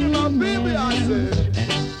Kill good my baby, I man. said.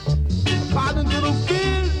 According to the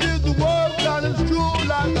field, is the work and it's true,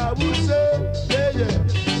 like I would say. Yeah, yeah.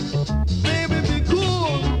 Baby, be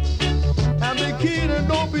cool and be keen and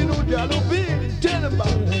don't be no jello bean. Tell him about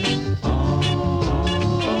it.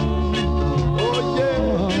 Oh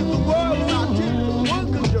yeah, it's the world, I tell you,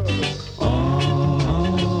 working girl.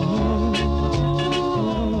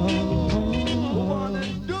 Wanna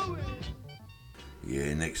do it. Yeah,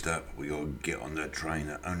 next up we got to Get on the Train.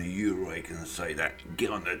 Only Uroy can say that. Get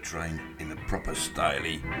on the train in the proper style.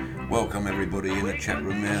 Welcome everybody in the chat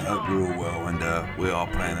room there. Hope you're all well, and we are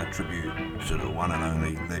playing a tribute to the one and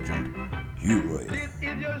only legend Uroy. This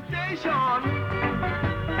is your station.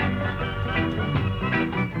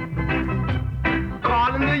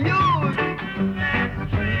 Calling the youth.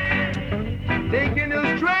 Taking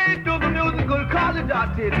you straight to the musical college, I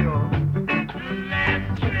tell you.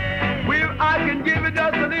 Where I can give you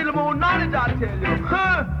just a little more knowledge, I tell you.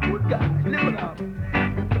 Huh? Good guys, live it up.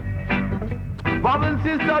 Brothers and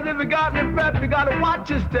sisters, if you got any prep, you gotta watch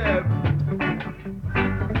your step.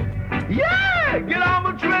 Yeah, get on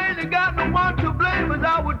the train, you got no one to blame, as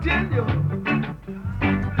I would tell you.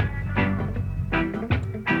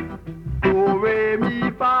 Do, re,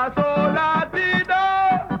 mi, fa, sol, la, ti, do.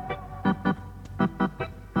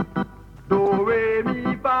 Do, re,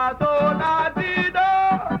 mi, fa, sol, la, ti, do.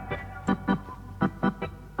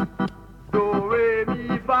 Do, re,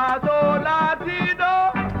 mi, fa, sol, la, ti, do.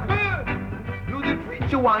 Do the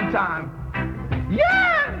preacher one time.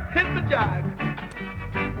 Yeah, hit the jack.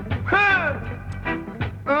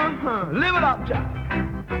 Live it up, Jack.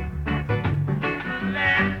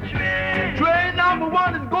 Train number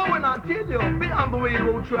one is going, I tell you. Be on the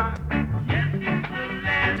railroad track.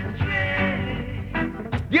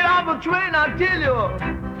 Get on the train, I tell you.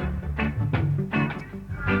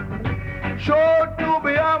 Sure to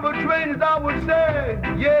be on the train, as I would say.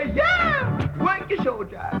 Yeah, yeah. Wank your show,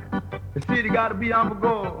 Jack. The city gotta be on the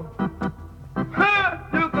go.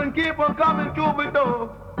 You can keep on coming to me,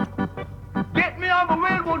 though. Get me on the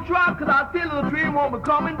railroad track, cause I tell you the train won't be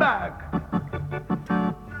coming back.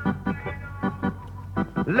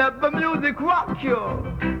 Let the music rock you.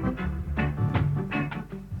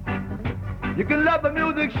 You can let the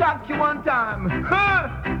music shock you one time.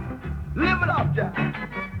 Live it up, Jack.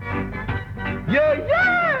 Yeah,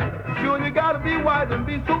 yeah. Sure, you gotta be wise and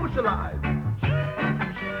be socialized.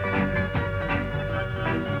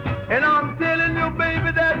 And I'm telling you,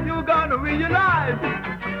 baby, that you're gonna realize.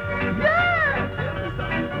 Yeah!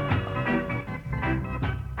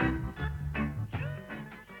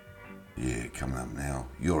 Yeah, coming up now.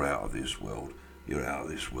 You're out of this world. You're out of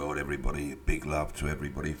this world, everybody. Big love to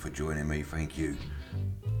everybody for joining me. Thank you.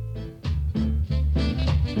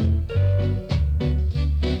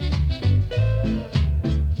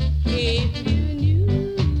 If you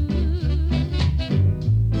knew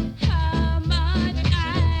how much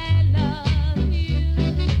I love you,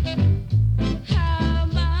 how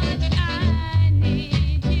much I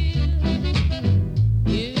need you,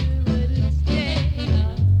 you wouldn't stay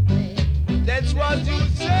away. That's what you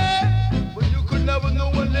say, but you could never know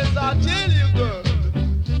unless I tell you, girl.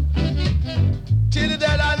 Tell you that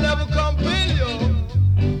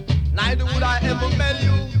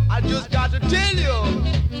got to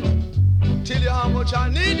tell you how much I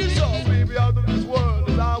need you so, baby, out of this world,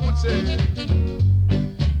 as I would say.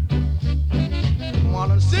 I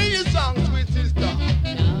wanna sing you a song, sweet sister.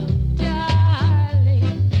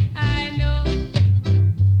 Darling, I know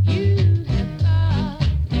you have got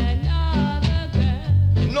another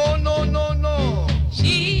girl. No, no, no, no.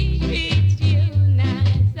 She treats you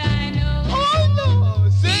nice, I know. Oh no,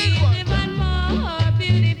 say She's it one. even more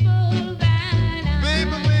beautiful than I.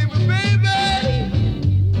 Baby, baby, baby.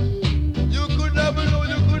 You could never know,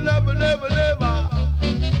 you could never, never, never.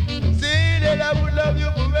 Say that I would love you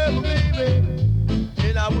forever, baby.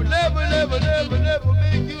 And I would never, never, never, never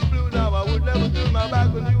make you blue. Now I would never turn my back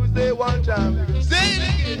on you. Say one time, you can say it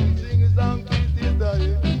again. Sing a song, please, sister.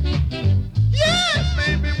 Yeah,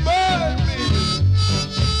 baby, burn me.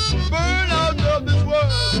 Burn out of this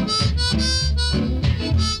world.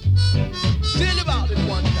 Tell about it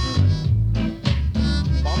one time.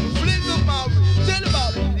 I'm the fling of my wrist. Tell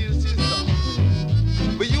about it, dear sister.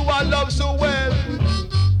 But you I love so well.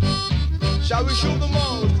 Shall we shoot the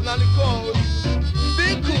most and on the coast?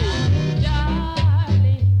 Be cool.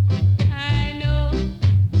 Darling, I know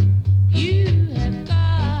you have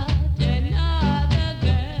got another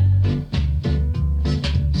girl.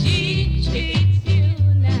 She treats you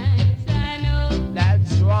nice, I know.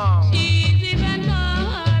 That's wrong. She's even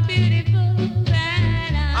more beautiful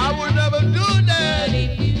than I I. would never do But that.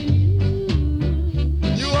 if you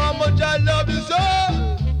knew, You how much I love you so.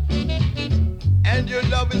 And your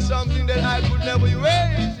love is something that I could never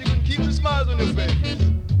erase. You can keep the smiles on your face.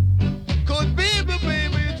 Cause baby,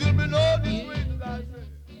 baby, it will be no disgrace as I say.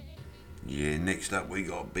 Yeah, next up we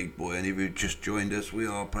got Big Boy, and if you've just joined us, we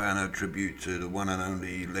are paying a tribute to the one and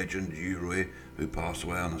only legend U-Roy, who passed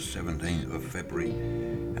away on the 17th of February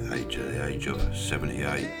at the age of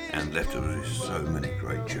 78, and left us with so many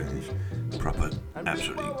great tunes. Proper,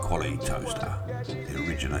 absolutely quality toaster, the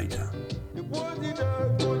originator. The pussy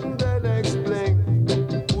just couldn't then explain.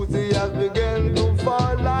 Pussy has begun to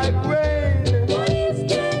fall like rain. what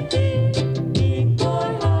is getting big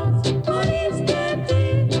boy hearts? What is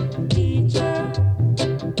getting teacher?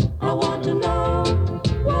 I want to know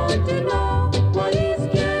what is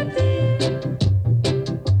getting.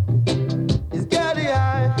 It's getting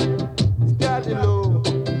high, it's getting low.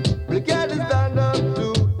 But it can't stand up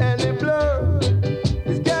to any blow.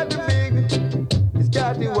 It's getting big, it's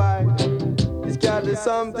getting wide. It's getting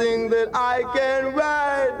something that I can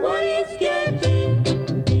ride. What is getting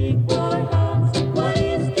big boy hearts? What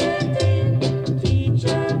is getting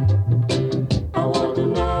teacher? I want to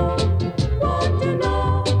know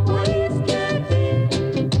what is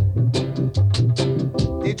getting.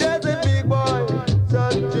 He just a big boy,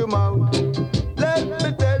 shut your mouth. Let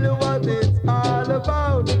me tell you what it's all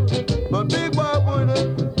about. But big boy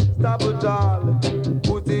wouldn't stop at all.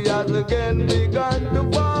 Pussy has again begun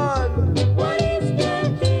to fall. What is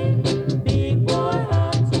getting big boy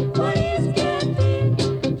hearts? What is getting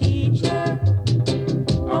teacher?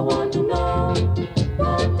 I want to know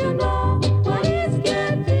what is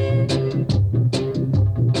getting.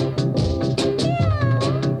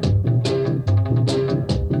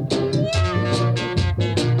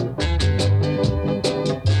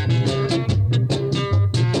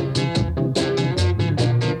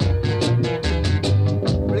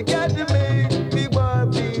 But it got to make big boy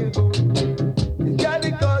feel good. It's got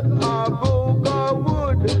to cut or broke or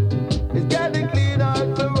wood. It's got to clean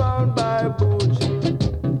out around by bush.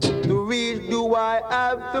 To reach do I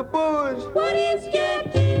have to push? What is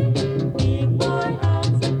getting big boy hearts?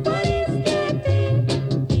 What is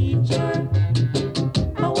getting teacher?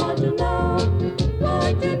 I want to know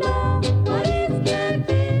what is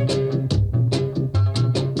getting.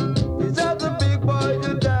 It's just a big boy,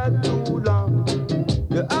 you that too long.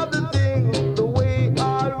 You have the thing the way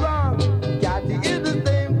all wrong. Catty is the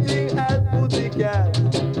same thing as pussycat.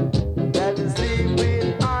 That is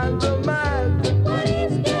sleeping on the mat. What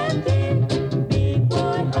is getting big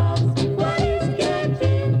boy hearts? What is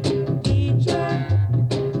getting teacher?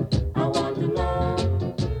 I want to know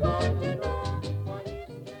what is.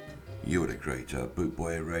 You were the great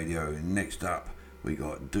Bootboy Radio. Next up, we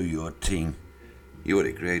got Do Your Ting. You are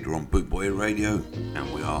the creator on Bootboy Radio,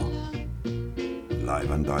 and we are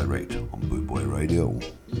live and direct on Bootboy Radio.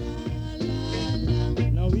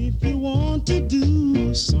 Now if you want to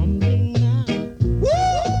do something now,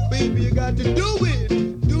 Woo! Baby, you got to do it.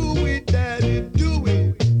 Do it, daddy, do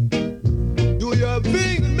it. Do your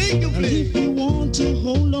thing and make it and play. if you want to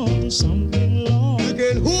hold on to something long, You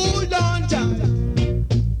can hold on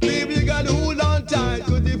tight. Baby, you got to hold on tight.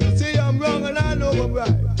 Cause if you say I'm wrong and I know I'm right,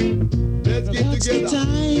 let's get that's the together.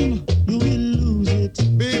 time you will lose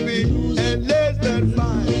it. Baby, and let's not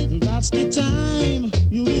fight. That's the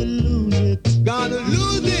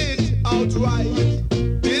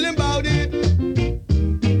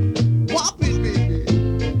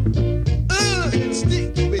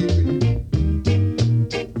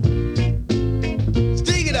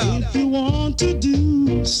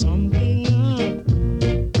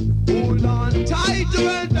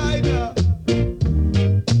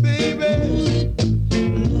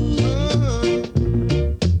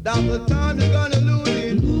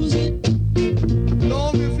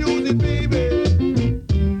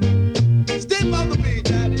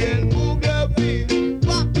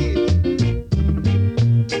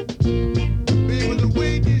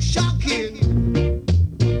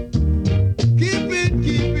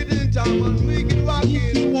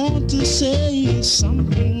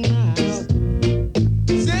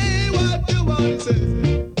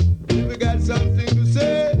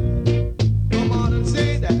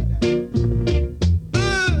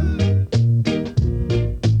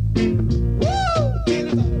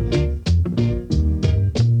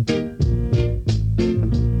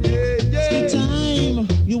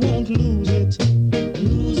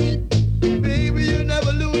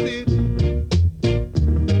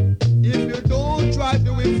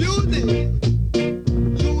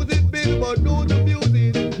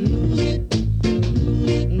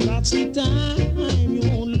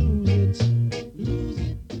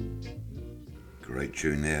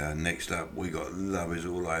tune there. Next up, we got Love Is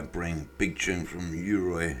All I Bring. Big tune from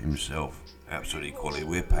U-Roy himself. Absolutely quality.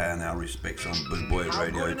 We're paying our respects on Boot Boy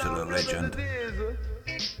Radio to the legend.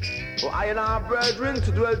 For I and our brethren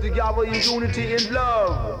to dwell together in unity and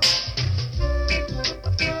love.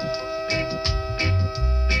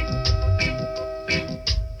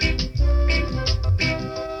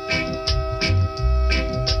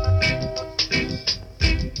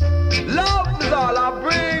 Love is all I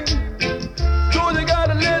bring. So you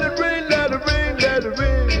gotta let it ring, let it ring, let it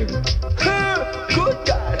ring. Good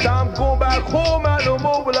guys, I'm going back home and no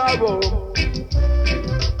more will I roam.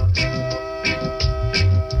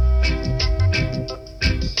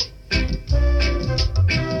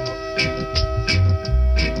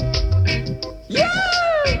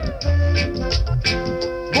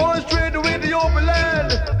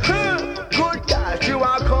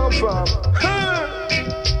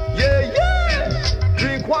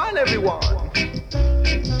 Everyone,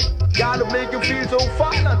 gotta make you feel so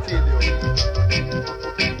fine, I tell you.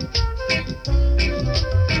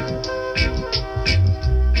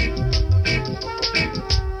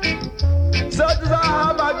 Such as I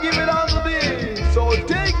have, I give it unto thee. So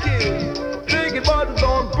take it, but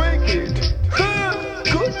don't break it.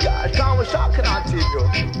 Good gosh, kind of shocking, I tell you.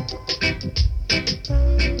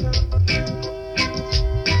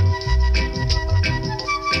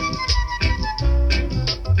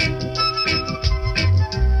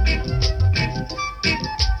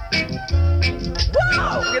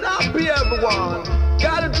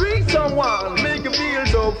 Gotta drink someone, make you feel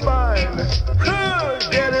so fine.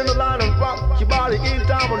 Get in the line and rock your body in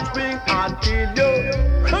time and swing until you.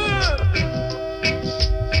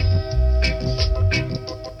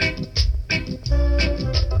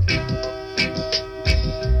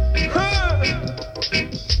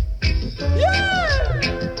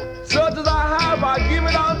 Yeah! Such as I have, I give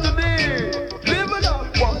it unto thee. Live it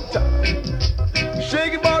up one time.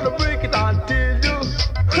 Shake it, body, break it until you.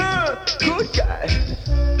 Good guy.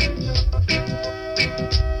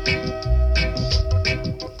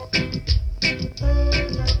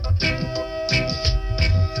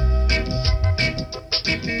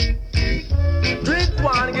 Drink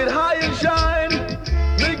wine, get high and shine,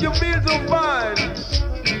 make you feel so fine.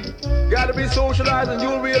 Gotta be socialized and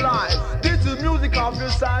you'll realize this is music off your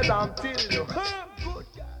side, I'm telling you. Good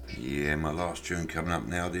guy. Yeah, my last tune coming up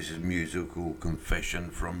now. This is Musical Confession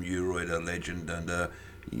from U-Roy the legend, and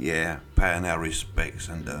yeah, paying our respects,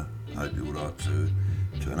 and I hope you would like to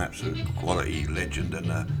an absolute quality legend and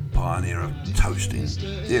a pioneer of toasting,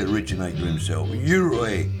 the originator himself,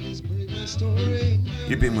 U-Roy.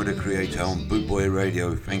 You've been with the creator on Boot Boy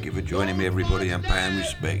Radio. Thank you for joining me, everybody, and paying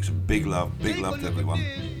respects. Big love to everyone.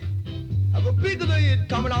 I got bigger than it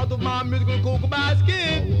coming out of my musical cocoa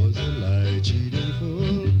basket. I was a lie, cheating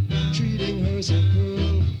fool, treating her so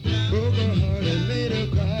cruel, broke her heart and made her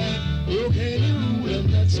cry. Oh, can you rule and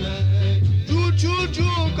that's right?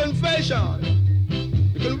 True confession.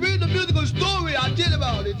 You can read the musical story I tell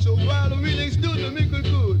about it, so while the reading's due to make it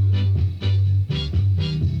good.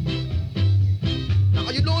 Now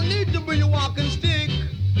you don't need to bring your walking stick.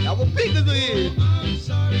 Now what big is it? I'm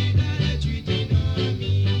sorry that I treated her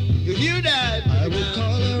mean. You hear that? I will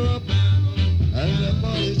call her up and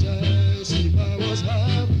apologize if I was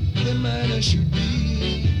half the man I should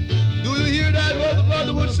be. Do you hear that? What the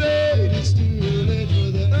brother would say? It's too late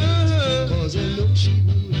for that, cause I know she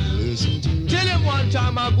would listen to me. Tell him one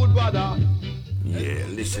time, my good brother. Yeah,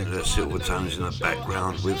 listen to the silver tones in the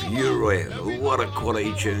background with U-Roy. What a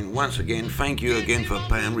quality tune. Once again, thank you again for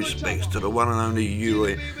paying respects to the one and only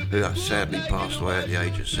U-Roy, who sadly passed away at the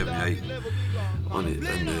age of 78 on the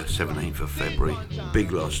 17th of February.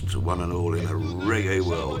 Big loss to one and all in the reggae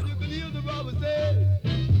world.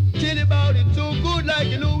 Tell about it so good like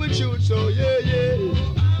you know it should, so yeah.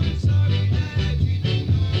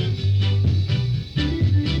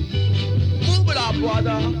 Move it up,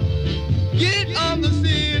 brother. Get on the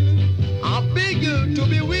scene. I beg you to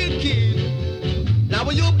be wicked. Now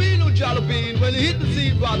when you be no jolly bean, when you hit the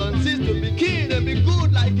scene, brother and sister, be keen and be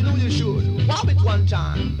good like you know you should. Whop it one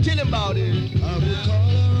time. Tell him about it. I would call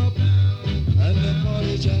her up and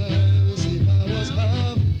apologize if I was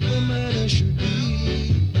half the man I should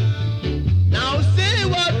be. Now say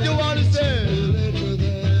what you want to say.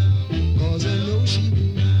 Cause I know she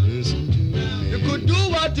will listen to me. You could do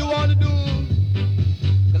what you want to do.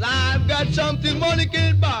 Cause I've got something money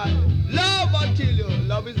can't buy. Love, I tell you,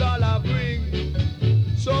 love is all I bring.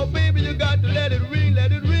 So baby, you got to let it ring,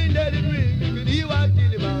 let it ring, let it ring. You can hear what I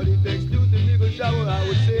tell you about it. Exclusive legal shower, I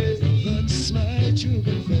would say. That's my true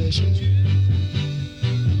confession.